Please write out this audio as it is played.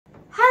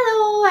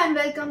and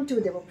welcome to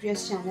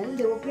Debadrita's channel.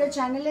 Debadrita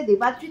channel e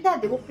Debadrita R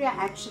Debadrita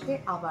একসাথে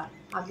আবার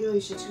আগেও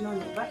এসেছিল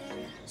অনেকবার।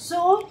 সো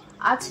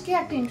আজকে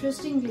একটা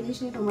ইন্টারেস্টিং জিনিস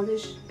নিয়ে তোমাদের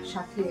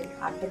সাথে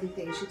আড্ডা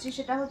দিতে এসেছি।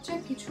 সেটা হচ্ছে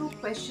কিছু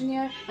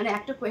কোয়েশ্চেনিয়ার, মানে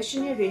একটা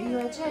কোয়েশ্চেনিয়ার রেডি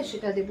হয়েছে,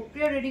 সেটা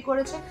Debadrita রেডি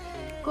করেছে।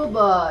 খুব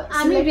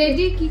আমি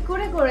রেডি কি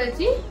করে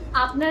করেছি,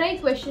 আপনারাই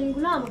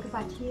কোয়েশ্চেনগুলো আমাকে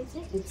পাঠিয়েছে।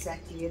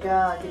 এক্স্যাক্টলি, এটা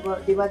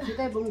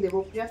Debadrita এবং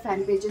Debadrita ফ্যান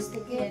পেজেস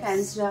থেকে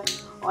ফ্যান্সরা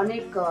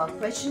অনেক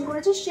কোয়েশ্চেন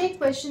করেছে, সেই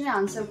কোয়েশ্চেনের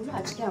আনসারগুলো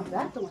আজকে আমরা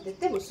তোমাদের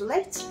দেব। So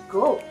let's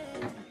go.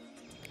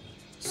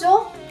 So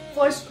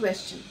first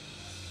question,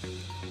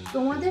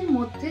 তোমাদের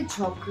মধ্যে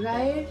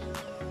ঝগড়ার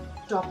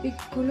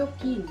টপিকগুলো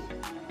কি?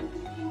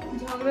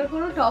 ঝগড়ার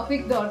কোনো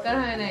টপিক দরকার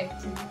হয় না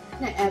অ্যাকচুয়ালি।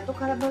 না, এত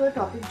খারাপভাবে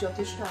টপিক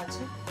যথেষ্ট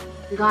আছে।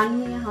 গান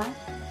নিয়ে হয়,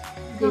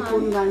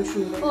 কোন গান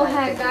শুনবে? ও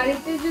হ্যাঁ,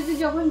 গাড়িতে যদি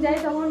যখন যাই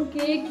তখন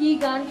কে কি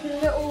গান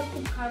শুনবে, ও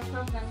খুব খারাপ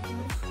খারাপ গান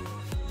শুনবে,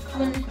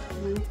 মানে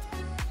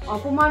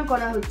অপমান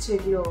করা হচ্ছে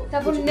এগুলো।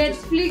 তারপর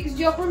নেটফ্লিক্স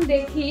যখন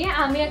দেখি,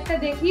 আমি একটা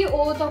দেখি,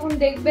 ও তখন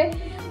দেখবে,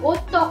 ও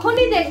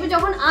তখনই দেখবে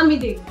যখন আমি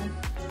দেখব।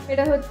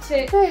 এটা হচ্ছে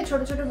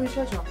ছোট ছোট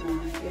বিষয় ঝগড়া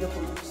হয়,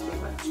 এরকম বুঝতে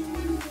পারছি।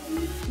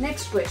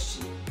 নেক্সট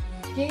কোয়েশ্চেন,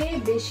 কে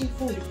বেশি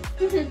ফুডি?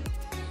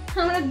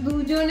 আমরা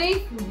দুজনেই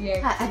ফুডি।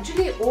 হ্যাঁ,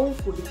 অ্যাকচুয়ালি ও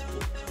ফুডি,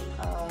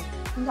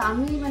 কিন্তু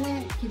আমি মানে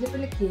খিদে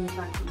পেলে খেয়ে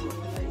কন্ট্রোল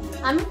করতে পারি না।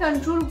 আমি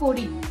কন্ট্রোল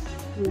করি।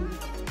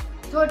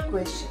 Third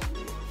question,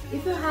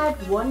 if you had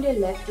one day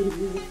left to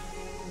live,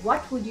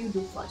 what would you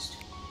do first?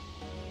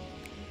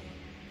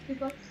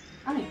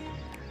 আমি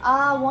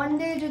one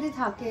day যদি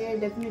থাকে,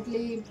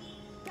 ডেফিনেটলি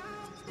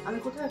আমি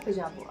কোথাও একটা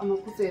যাবো। আমার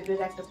খুব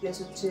ফেভারিট একটা প্লেস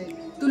হচ্ছে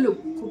তুলুক,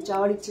 খুব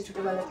যাওয়ার ইচ্ছে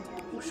ছোটবেলা থেকে,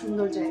 খুব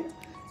সুন্দর জায়গা।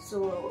 সো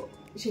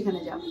সেখানে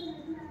যাবো।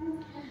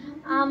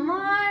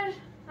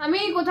 আমি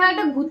কোথাও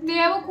একটা ঘুরতে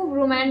যাবো, খুব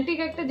রোমান্টিক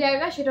একটা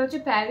জায়গা, সেটা হচ্ছে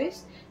প্যারিস।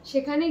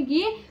 সেখানে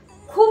গিয়ে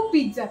খুব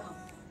পিৎজা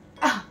খাবো।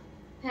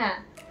 হ্যাঁ,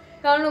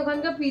 কারণ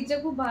ওখানকার পিৎজা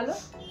খুব ভালো,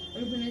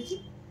 আমি শুনেছি।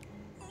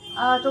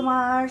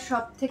 তোমার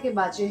সব থেকে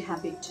বাজে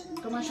হ্যাবিট?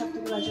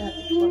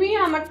 তুমি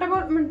আমারটা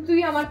বল, তুই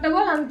আমারটা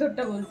বল, আমি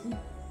তোরটা বলছি।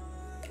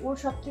 ওর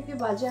সব থেকে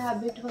বাজে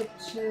হ্যাবিট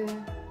হচ্ছে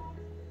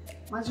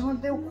মাঝে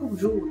মধ্যে ও খুব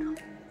রুড।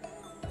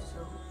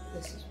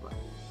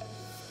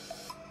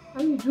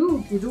 আমি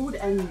রুড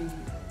অ্যান্ড মিন।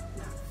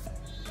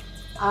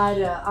 আর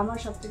আমার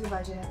সব থেকে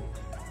বাজে হ্যাবিট,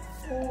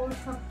 ওর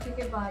সব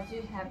থেকে বাজে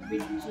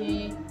হ্যাবিট যে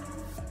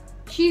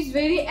শি ইজ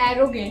ভেরি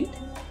অ্যারোগেন্ট।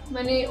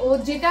 মানে ও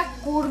যেটা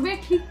করবে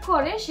ঠিক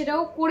করে, সেটা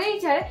ও করেই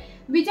ছাড়ে,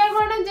 বিচার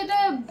করে না যেটা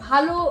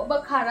ভালো বা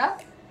খারাপ,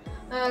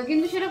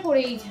 কিন্তু সেটা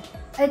করেই ছাড়ে।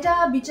 এটা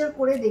বিচার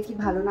করে দেখি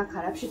ভালো না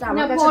খারাপ, সেটা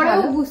আমার কাছে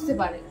পরেও বুঝতে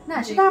পারে না,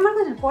 সেটা আমার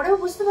কাছে পরেও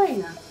বুঝতে পারি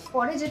না।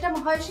 পরে যেটা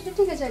হয় সেটা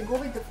ঠিক আছে, গো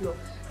উইথ দ্য ফ্লো,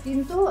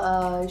 কিন্তু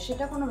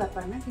সেটা কোনো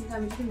ব্যাপার না। কিন্তু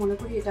আমি যদি মনে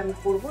করি এটা আমি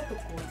করবো, তো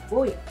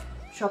করবোই,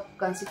 সব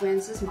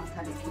কনসিকুয়েন্সেস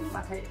মাথায়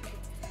রেখে।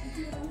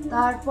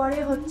 তারপরে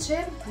হচ্ছে,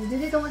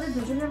 দিদি তোমাদের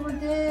দুজনের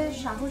মধ্যে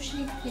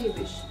সাহসী কে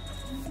বেশি?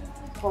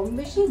 কম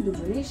বেশি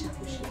দুজনেই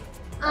সাহসী।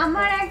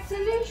 আমার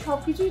অ্যাকচুয়ালি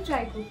সবকিছুই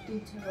ট্রাই করতে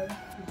ইচ্ছে করে,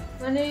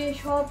 মানে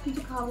সব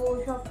কিছু খাবো,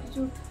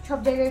 সব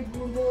জায়গায়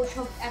ঘুরবো,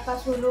 সব একা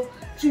সোলো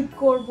ট্রিপ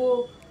করবো,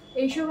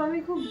 এইসব আমি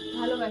খুব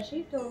ভালোবাসি।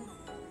 তো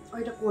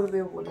ওইটা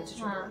করবেও বলেছে।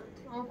 হ্যাঁ,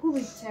 আমার খুব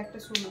ইচ্ছা একটা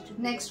solo trip.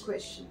 Next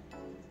question,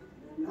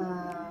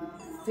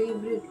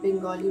 favourite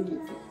Bengali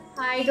movie?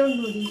 I don't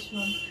know this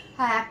one.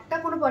 হ্যাঁ, একটা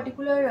কোনো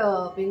পার্টিকুলার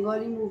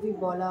বেঙ্গলি মুভি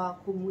বলা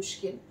খুব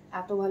মুশকিল,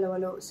 এত ভালো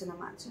ভালো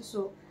সিনেমা আছে। So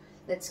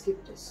let's skip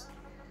this.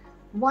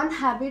 One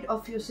habit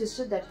of your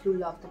sister that you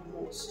love the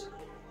most?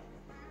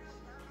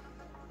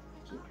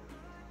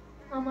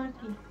 আমার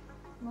কি?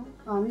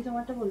 আমি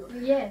তোমারটা বলবো।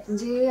 Yes.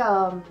 যে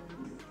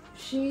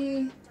she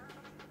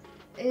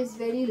is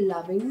very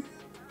loving,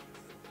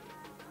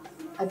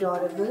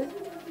 adorable,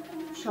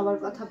 সবার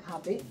কথা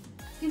ভাবে,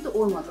 কিন্তু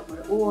ওর মতো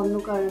করে। ও অন্য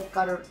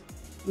কারোর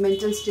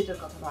মেন্টাল স্টেটের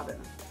কথা ভাবে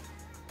না,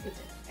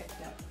 এটা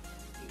একটা।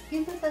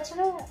 কিন্তু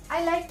তাছাড়া I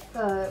like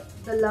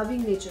the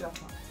loving nature of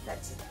her.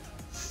 That's it.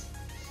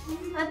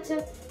 আচ্ছা,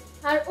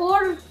 আর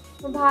ওর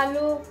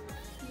ভালো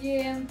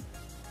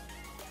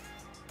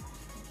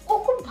ও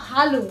খুব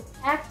ভালো,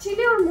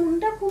 অ্যাকচুয়ালি ওর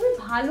মনটা খুবই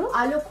ভালো।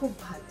 আলো খুব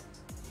ভালো।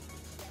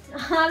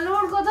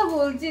 আলোর কথা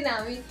বলছি না,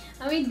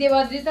 আমি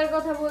দেবাদ্রিতার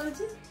কথা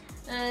বলছি।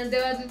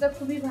 দেবাদ্রিতা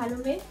খুবই ভালো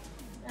মেয়ে।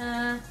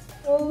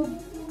 ও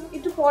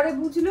একটু পরে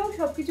বুঝলেও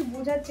সবকিছু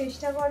বোঝার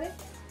চেষ্টা করে,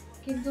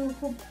 কিন্তু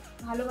খুব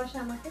ভালোবাসে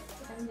আমাকে,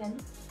 সেটা আমি জানি।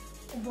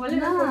 বলে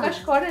না, প্রকাশ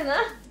করে না।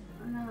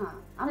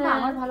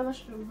 আমার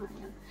ভালোবাসা হয়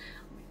না।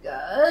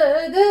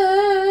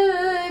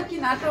 কি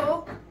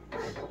নাটক!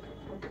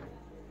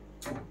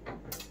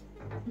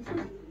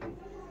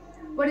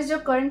 What is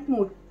your current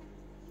mood?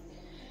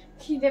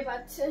 খিদে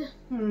পাচ্ছে।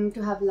 To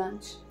have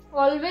lunch.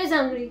 Always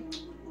hungry.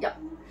 Yeah.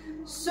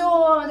 So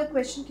the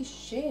question কি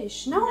শেষ?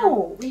 No,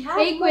 we have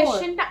এই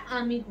কোয়েশ্চেনটা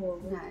আমি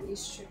করব। না,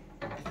 নিশ্চয়।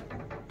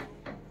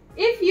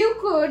 If you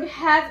could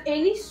have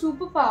any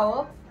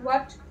superpower,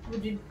 what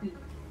would it be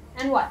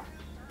and why?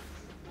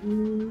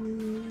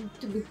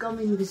 To become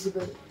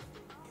invisible.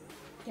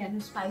 কেন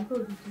স্পাই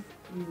করবি?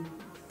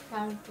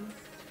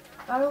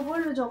 কারো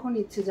বললো যখন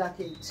ইচ্ছে,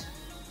 যাকে ইচ্ছে।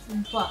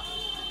 বাহ,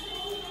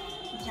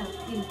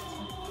 যাকে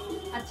ইচ্ছে।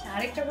 আচ্ছা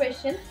আরেকটা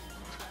question,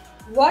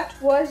 what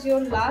was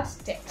your last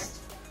text?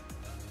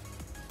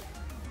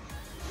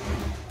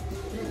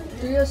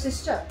 To your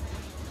sister?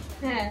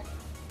 হ্যাঁ।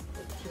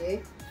 ওকে,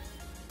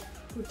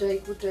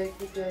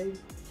 কুটাই।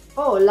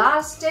 ও,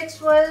 লাস্ট টেক্সট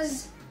ওয়াজ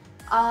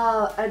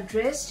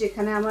অ্যাড্রেস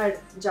যেখানে আমার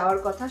যাওয়ার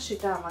কথা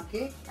সেটা আমাকে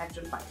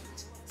একজন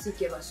পাঠিয়েছে,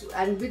 সিকে Basu.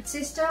 And with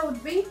sister would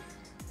be,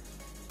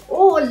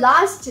 O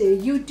last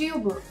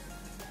YouTube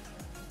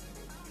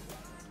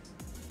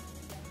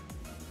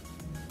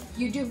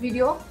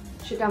video,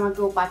 সেটা আমাকে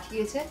ও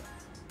পাঠিয়েছে।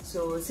 সো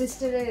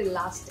সিস্টারের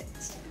লাস্ট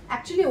টেক্সট,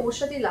 অ্যাকচুয়ালি ওর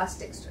সাথেই লাস্ট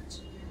টেক্সট হচ্ছে,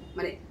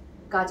 মানে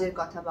কাজের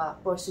কথা বা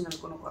পার্সোনাল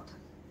কোনো কথা।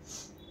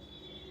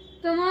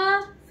 তোমার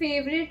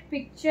favourite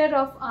picture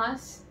of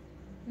us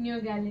in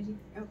your gallery?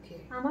 ওকে,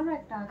 আমারও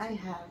একটা আছে। I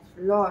have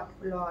lot.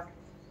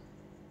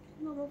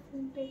 আমার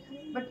ফোনটা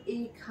এখানে, বাট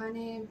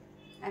এইখানে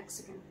এক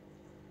সেকেন্ড।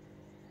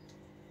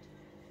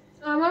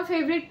 আমার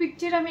ফেভারিট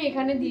পিকচার আমি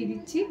এখানে দিয়ে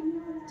দিচ্ছি,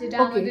 যেটা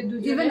আমাদের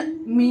দুজনের।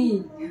 মি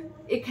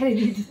এখানে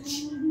দিয়ে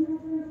দিচ্ছি।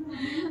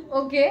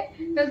 ওকে,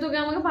 তাহলে তোকে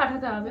আমাকে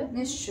পাঠাতে হবে।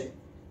 নিশ্চয়ই,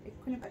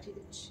 এক্ষুনি পাঠিয়ে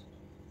দিচ্ছি।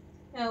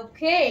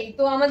 ওকে,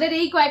 তো আমাদের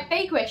এই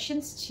কয়েকটাই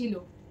কোয়েশ্চেন্স ছিল।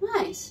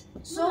 নাইস।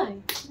 সো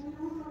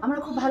আমরা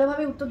খুব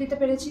ভালোভাবে উত্তর দিতে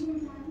পেরেছি,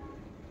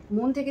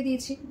 মন থেকে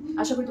দিয়েছি,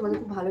 আশা করি তোমাদের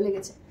খুব ভালো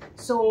লেগেছে।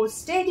 So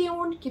stay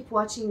tuned, keep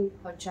watching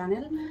our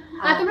channel.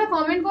 আর তোমরা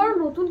কমেন্ট করো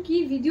নতুন কি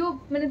ভিডিও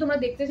মানে তোমরা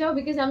দেখতে চাও,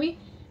 বিকজ আমি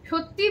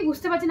সত্যি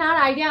বুঝতে পারছি না, আর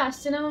আইডিয়া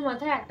আসছে না আমার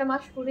মাথায়। একটা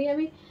মাস পরেই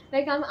আমি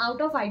like I am out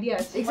of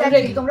ideas.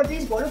 Exactly, তোমরা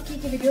প্লিজ বলো কি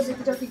কি ভিডিওস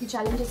দেখতে চাও, কি কি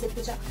চ্যালেঞ্জেস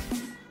দেখতে চাও।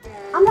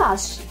 আমরা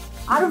আসছি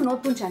আরো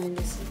নতুন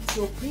challenges.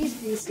 So please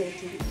stay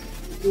tuned.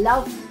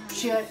 Love,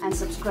 share and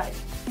subscribe.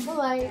 Bye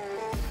bye.